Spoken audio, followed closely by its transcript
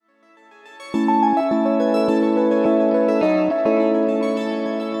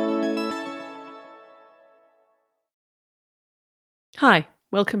Hi,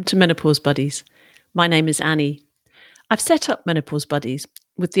 welcome to Menopause Buddies. My name is Annie. I've set up Menopause Buddies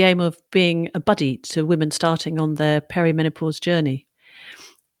with the aim of being a buddy to women starting on their perimenopause journey.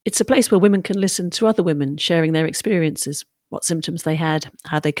 It's a place where women can listen to other women sharing their experiences, what symptoms they had,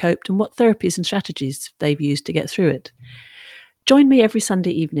 how they coped, and what therapies and strategies they've used to get through it. Join me every Sunday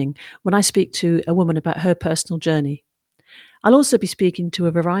evening when I speak to a woman about her personal journey. I'll also be speaking to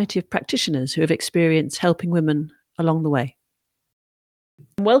a variety of practitioners who have experienced helping women along the way.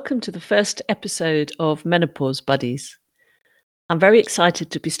 Welcome to the first episode of Menopause Buddies. I'm very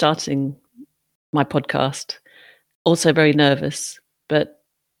excited to be starting my podcast. Also very nervous, but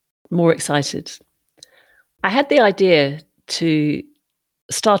more excited. I had the idea to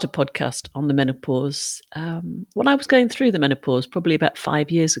start a podcast on the menopause when I was going through the menopause, probably about 5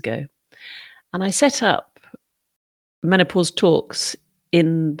 years ago. And I set up menopause talks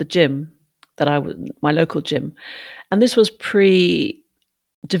in the gym my local gym. And this was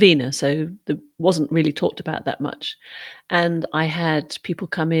Davina, so it wasn't really talked about that much. And I had people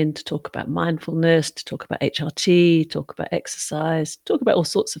come in to talk about mindfulness, to talk about HRT, talk about exercise, talk about all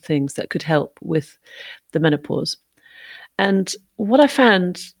sorts of things that could help with the menopause. And what I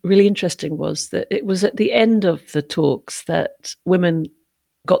found really interesting was that it was at the end of the talks that women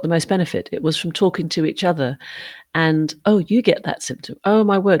got the most benefit. It was from talking to each other and, oh, you get that symptom. Oh,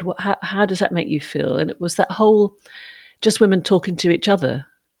 my word, how does that make you feel? And it was that whole just women talking to each other.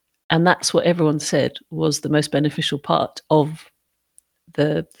 And that's what everyone said was the most beneficial part of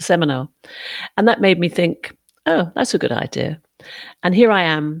the seminar. And that made me think, oh, that's a good idea. And here I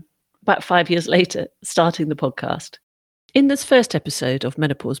am, about 5 years later, starting the podcast. In this first episode of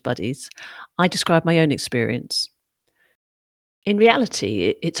Menopause Buddies, I describe my own experience. In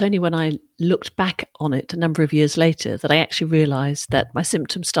reality, it's only when I looked back on it a number of years later that I actually realised that my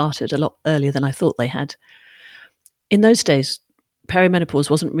symptoms started a lot earlier than I thought they had. In those days, perimenopause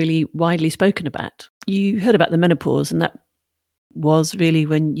wasn't really widely spoken about. You heard about the menopause, and that was really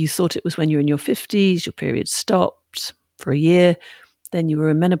when you thought it was when you were in your 50s, your period stopped for a year, then you were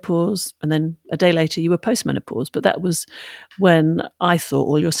in menopause, and then a day later you were postmenopause. But that was when I thought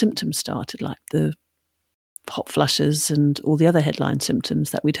all your symptoms started, like the hot flushes and all the other headline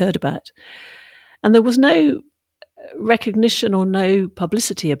symptoms that we'd heard about. And there was no recognition or no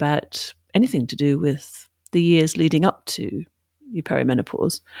publicity about anything to do with the years leading up to your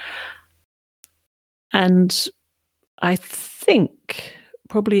perimenopause. And I think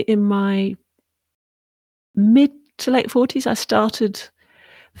probably in my mid to late 40s, I started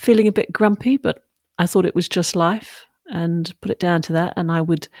feeling a bit grumpy, but I thought it was just life and put it down to that. And I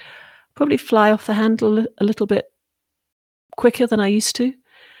would probably fly off the handle a little bit quicker than I used to,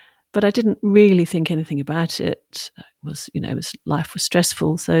 but I didn't really think anything about it. Life was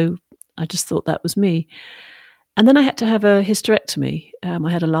stressful. So I just thought that was me. And then I had to have a hysterectomy. I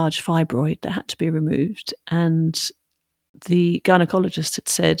had a large fibroid that had to be removed. And the gynecologist had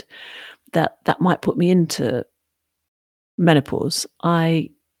said that might put me into menopause. I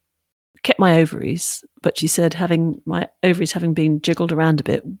kept my ovaries, but she said having my ovaries having been jiggled around a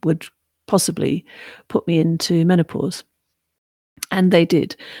bit would possibly put me into menopause. And they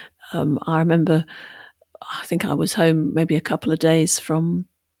did. I remember, I think I was home maybe a couple of days from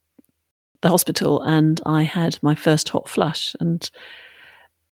the hospital and I had my first hot flush, and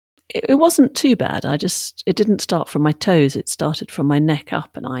it wasn't too bad. It didn't start from my toes. It started from my neck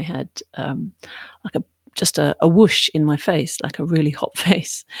up, and I had like just a whoosh in my face, like a really hot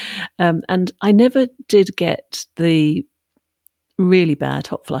face. And I never did get the really bad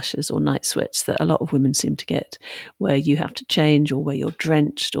hot flushes or night sweats that a lot of women seem to get, where you have to change or where you're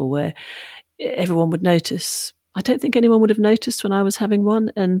drenched or where everyone would notice. I don't think anyone would have noticed when I was having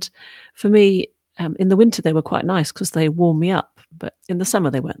one. And for me, in the winter, they were quite nice because they warm me up. But in the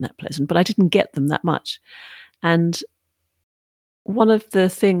summer, they weren't that pleasant. But I didn't get them that much. And one of the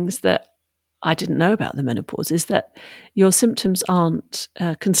things that I didn't know about the menopause is that your symptoms aren't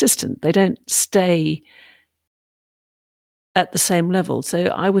consistent. They don't stay at the same level. So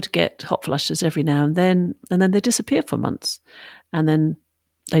I would get hot flushes every now and then they disappear for months, and then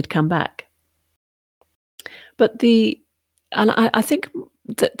they'd come back. But I think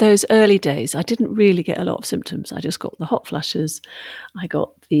that those early days, I didn't really get a lot of symptoms. I just got the hot flushes, I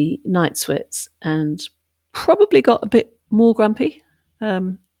got the night sweats, and probably got a bit more grumpy.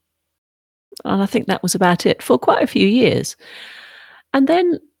 And I think that was about it for quite a few years. And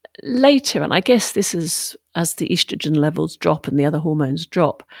then later, and I guess this is as the estrogen levels drop and the other hormones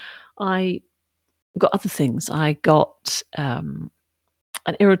drop, I got other things. I got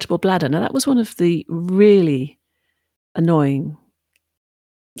an irritable bladder. Now, that was one of the really annoying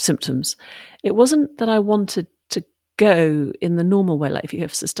symptoms. It wasn't that I wanted to go in the normal way, like if you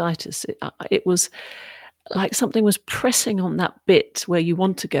have cystitis. It was like something was pressing on that bit where you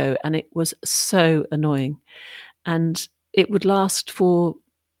want to go, and it was so annoying. And it would last for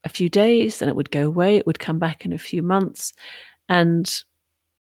a few days, then it would go away, it would come back in a few months, and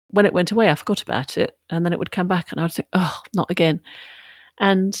when it went away, I forgot about it, and then it would come back, and I would think, "Oh, not again."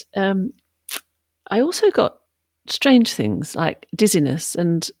 And, I also got strange things like dizziness,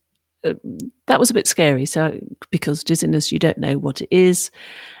 and, that was a bit scary, so because dizziness, you don't know what it is,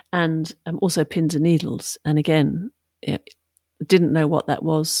 and, also pins and needles, and again, yeah, didn't know what that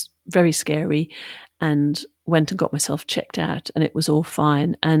was, very scary, and went and got myself checked out, and it was all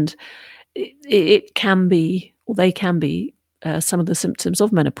fine, and it can be, or they can be, some of the symptoms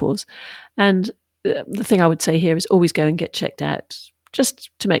of menopause, and, the thing I would say here is always go and get checked out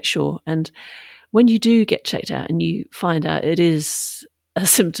just to make sure, and when you do get checked out and you find out it is a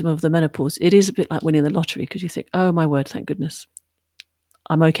symptom of the menopause, it is a bit like winning the lottery because you think, "Oh my word, thank goodness,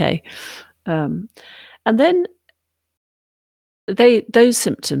 I'm okay." Um, and then those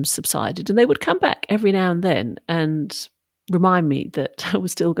symptoms subsided, and they would come back every now and then and remind me that I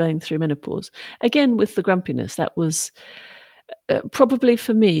was still going through menopause. Again, with the grumpiness, that was, probably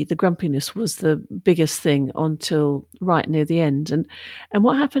for me, the grumpiness was the biggest thing until right near the end, and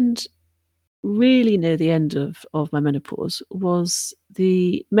what happened really near the end of my menopause was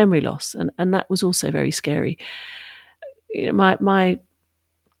the memory loss, and that was also very scary. You know, my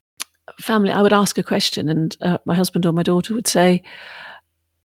family, I would ask a question, and, my husband or my daughter would say,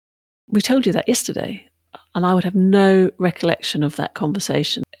 "We told you that yesterday," and I would have no recollection of that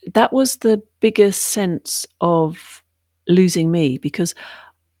conversation. That was the biggest sense of losing me because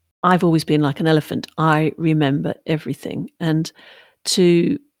I've always been like an elephant. I remember everything, and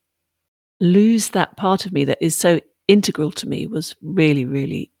to lose that part of me that is so integral to me was really,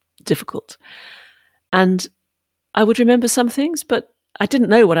 really difficult. And I would remember some things, but I didn't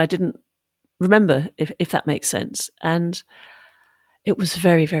know what I didn't remember, if that makes sense. And it was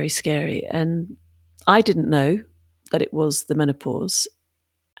very, very scary. And I didn't know that it was the menopause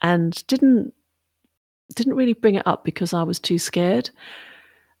and didn't really bring it up because I was too scared.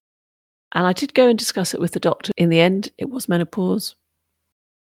 And I did go and discuss it with the doctor. In the end, it was menopause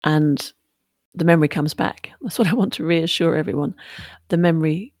and the memory comes back. That's what I want to reassure everyone. The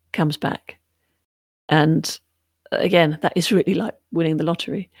memory comes back. And again, that is really like winning the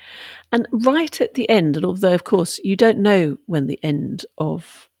lottery. And right at the end, and although of course you don't know when the end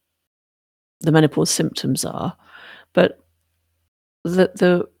of the menopause symptoms are, but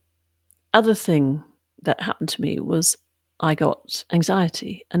the other thing that happened to me was I got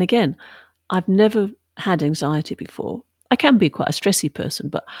anxiety. And again, I've never had anxiety before. I can be quite a stressy person,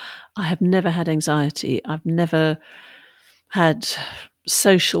 but I have never had anxiety. I've never had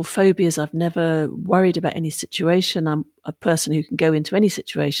social phobias. I've never worried about any situation. I'm a person who can go into any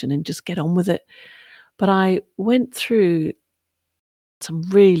situation and just get on with it. But I went through some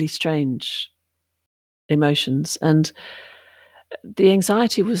really strange emotions, and the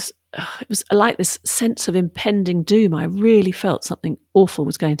anxiety was it was like this sense of impending doom. I really felt something awful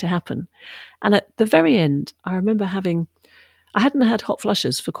was going to happen. And at the very end, I remember having I hadn't had hot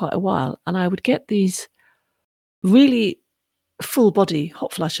flushes for quite a while, and I would get these really full body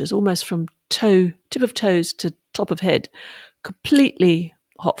hot flushes, almost from tip of toes to top of head, completely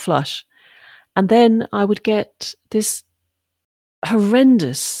hot flush. And then I would get this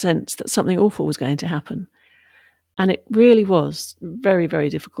horrendous sense that something awful was going to happen. And it really was very, very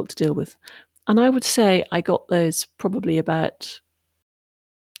difficult to deal with. And I would say I got those probably about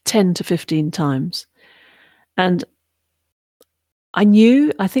 10 to 15 times. And I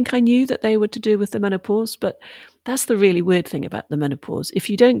think I knew that they were to do with the menopause, but that's the really weird thing about the menopause. If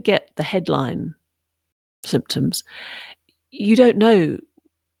you don't get the headline symptoms, you don't know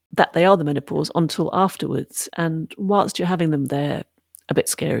that they are the menopause until afterwards. And whilst you're having them, they're a bit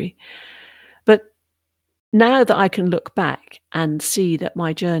scary. But now that I can look back and see that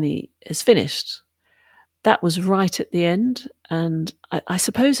my journey is finished, that was right at the end. And I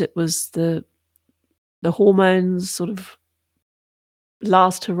suppose it was the hormones sort of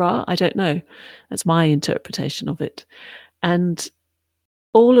last hurrah. I don't know. That's my interpretation of it. And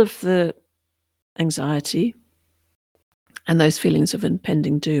all of the anxiety and those feelings of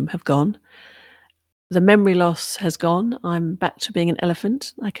impending doom have gone. The memory loss has gone. I'm back to being an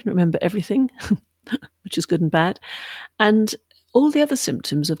elephant. I can remember everything, which is good and bad. And all the other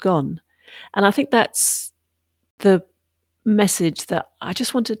symptoms have gone. And I think that's the message that I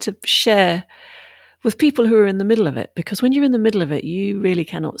just wanted to share with people who are in the middle of it, because when you're in the middle of it, you really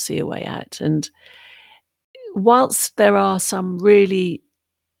cannot see a way out. And whilst there are some really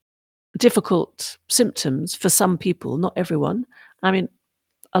difficult symptoms for some people, not everyone. I mean,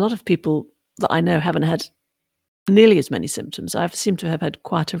 a lot of people that I know haven't had nearly as many symptoms. I seem to have had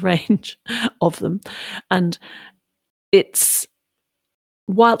quite a range of them, and it's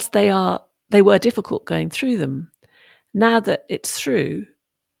whilst they were difficult going through them, now that it's through,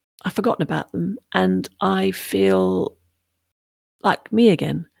 I've forgotten about them, and I feel like me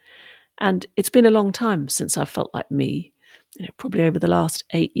again. And it's been a long time since I've felt like me, probably over the last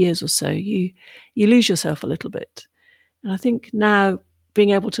 8 years or so. You lose yourself a little bit. And I think now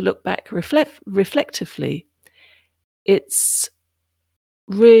being able to look back reflectively, it's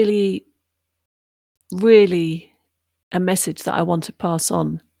really, really a message that I want to pass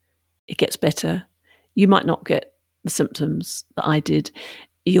on. It gets better. You might not get the symptoms that I did.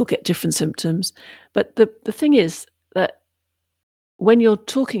 You'll get different symptoms. But the thing is that when you're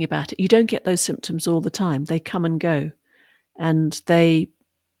talking about it, you don't get those symptoms all the time. They come and go. And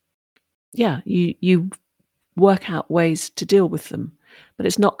you work out ways to deal with them, but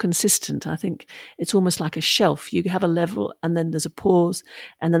it's not consistent. I think it's almost like a shelf. You have a level, and then there's a pause,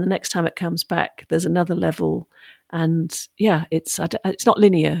 and then the next time it comes back, there's another level, and yeah, it's not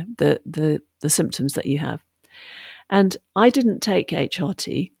linear, the symptoms that you have. And I didn't take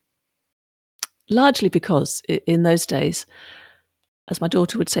HRT largely because in those days, as my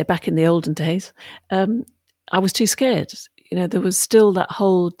daughter would say, back in the olden days, um, I was too scared. There was still that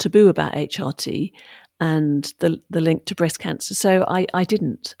whole taboo about HRT and the link to breast cancer. So I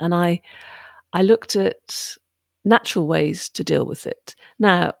didn't, and I looked at natural ways to deal with it.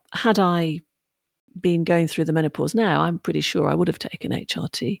 Now, had I been going through the menopause now, I'm pretty sure I would have taken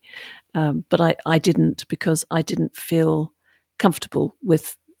HRT, but I didn't because I didn't feel comfortable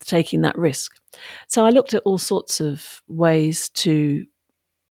with taking that risk. So I looked at all sorts of ways to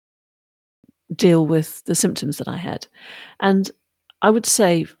deal with the symptoms that I had. And I would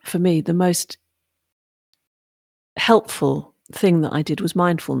say for me, the most helpful thing that I did was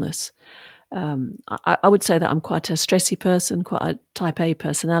mindfulness. I would say that I'm quite a stressy person, quite a type A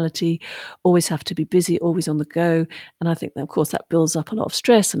personality, always have to be busy, always on the go. And I think that, of course, that builds up a lot of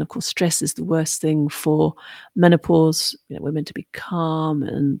stress. And of course, stress is the worst thing for menopause. We're meant to be calm.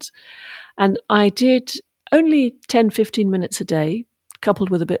 And I did only 10, 15 minutes a day, coupled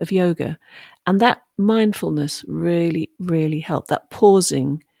with a bit of yoga. And that mindfulness really, really helped. That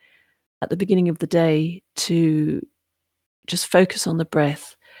pausing at the beginning of the day to just focus on the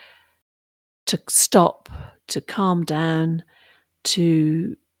breath, to stop, to calm down,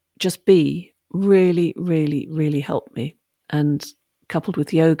 to just be really, really, really helped me. And coupled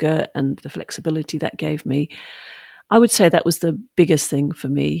with yoga and the flexibility that gave me, I would say that was the biggest thing for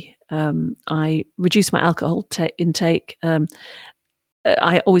me. I reduced my alcohol intake.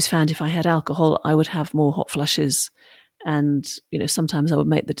 I always found if I had alcohol, I would have more hot flushes. And, sometimes I would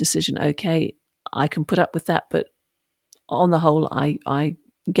make the decision, okay, I can put up with that. But on the whole, I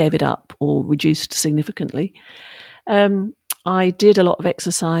gave it up or reduced significantly. Um, I did a lot of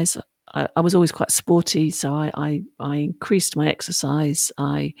exercise. I was always quite sporty, so I increased my exercise.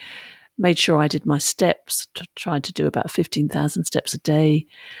 I made sure I did my steps, tried to do about 15,000 steps a day.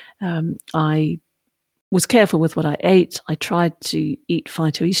 I was careful with what I ate. I tried to eat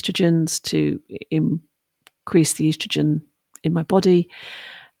phytoestrogens to increase the estrogen in my body.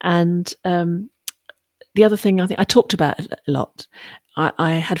 And the other thing I think I talked about it a lot.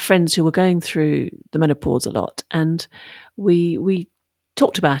 I had friends who were going through the menopause a lot, and we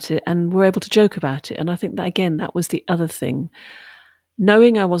talked about it and were able to joke about it. And I think that again, that was the other thing.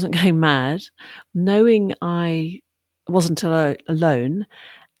 Knowing I wasn't going mad, knowing I wasn't alone,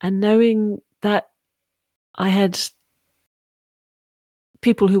 and knowing that I had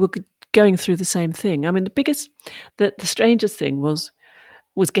people who were going through the same thing. I mean, the strangest thing was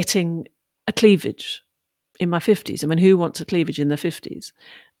getting a cleavage in my 50s. I mean, who wants a cleavage in their 50s?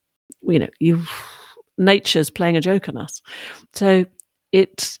 You nature's playing a joke on us. So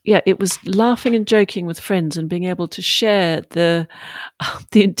it was laughing and joking with friends and being able to share the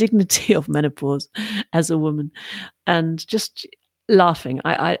indignity of menopause as a woman and just laughing.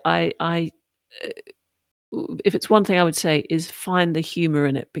 If it's one thing I would say is find the humor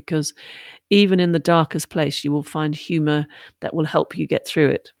in it, because even in the darkest place, you will find humor that will help you get through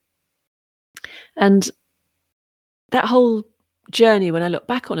it. And that whole journey, when I look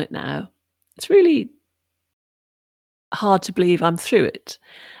back on it now, it's really hard to believe I'm through it.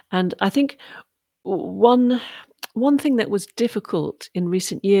 And I think one one thing that was difficult in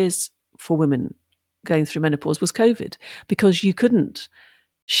recent years for women going through menopause was COVID, because you couldn't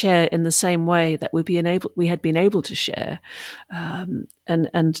share in the same way that we had been able to share, and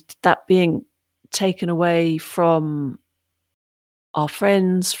that being taken away from our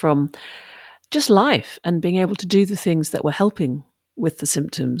friends, from just life and being able to do the things that were helping with the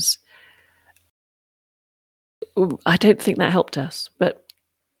symptoms. I don't think that helped us. But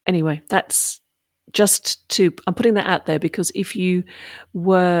anyway, that's just to I'm putting that out there because if you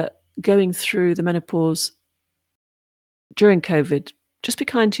were going through the menopause during COVID, just be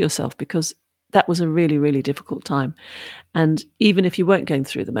kind to yourself because that was a really, really difficult time. And even if you weren't going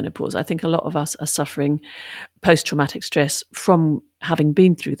through the menopause, I think a lot of us are suffering post traumatic stress from having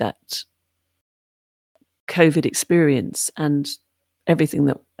been through that COVID experience and everything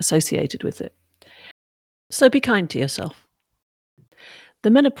that associated with it. So be kind to yourself. The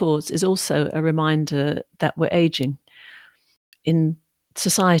menopause is also a reminder that we're aging. In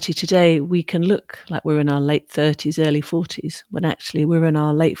society today, we can look like we're in our late 30s, early 40s, when actually we're in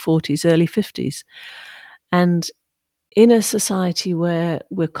our late 40s, early 50s. And in a society where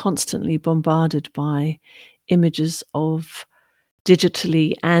we're constantly bombarded by images of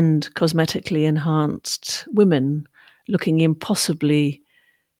digitally and cosmetically enhanced women looking impossibly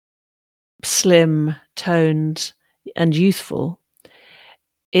slim, toned, and youthful,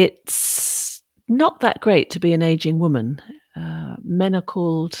 it's not that great to be an aging woman. Men are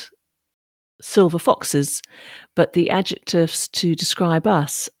called silver foxes, but the adjectives to describe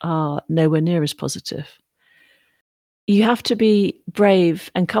us are nowhere near as positive. You have to be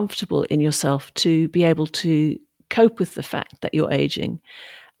brave and comfortable in yourself to be able to cope with the fact that you're aging.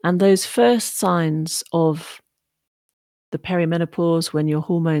 And those first signs of the perimenopause, when your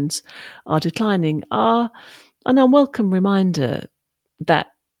hormones are declining, are an unwelcome reminder that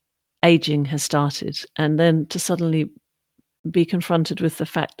aging has started. And then to suddenly be confronted with the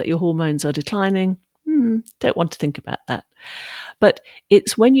fact that your hormones are declining, don't want to think about that. But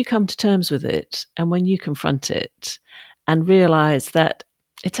it's when you come to terms with it and when you confront it and realize that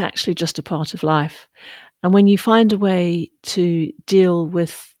it's actually just a part of life. And when you find a way to deal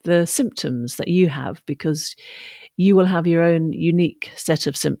with the symptoms that you have, because you will have your own unique set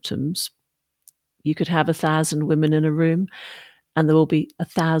of symptoms. You could have 1,000 women in a room, and there will be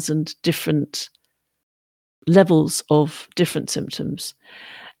 1,000 different levels of different symptoms.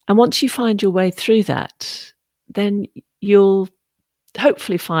 And once you find your way through that, then you'll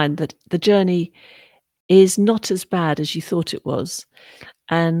hopefully find that the journey is not as bad as you thought it was.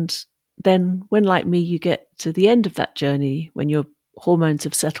 And then, when, like me, you get to the end of that journey, when your hormones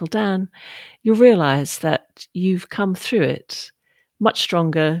have settled down, you'll realize that you've come through it much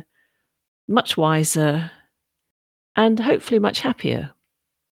stronger, much wiser, and hopefully much happier.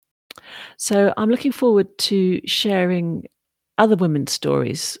 So I'm looking forward to sharing other women's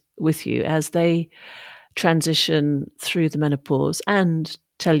stories with you as they transition through the menopause and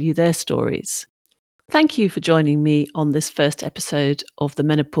tell you their stories. Thank you for joining me on this first episode of the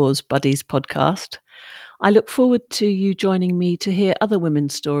Menopause Buddies podcast. I look forward to you joining me to hear other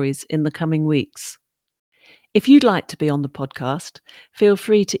women's stories in the coming weeks. If you'd like to be on the podcast, feel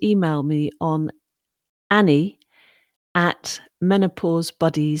free to email me on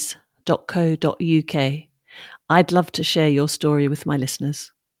annie@menopausebuddies.co.uk. I'd love to share your story with my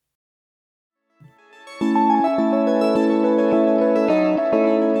listeners.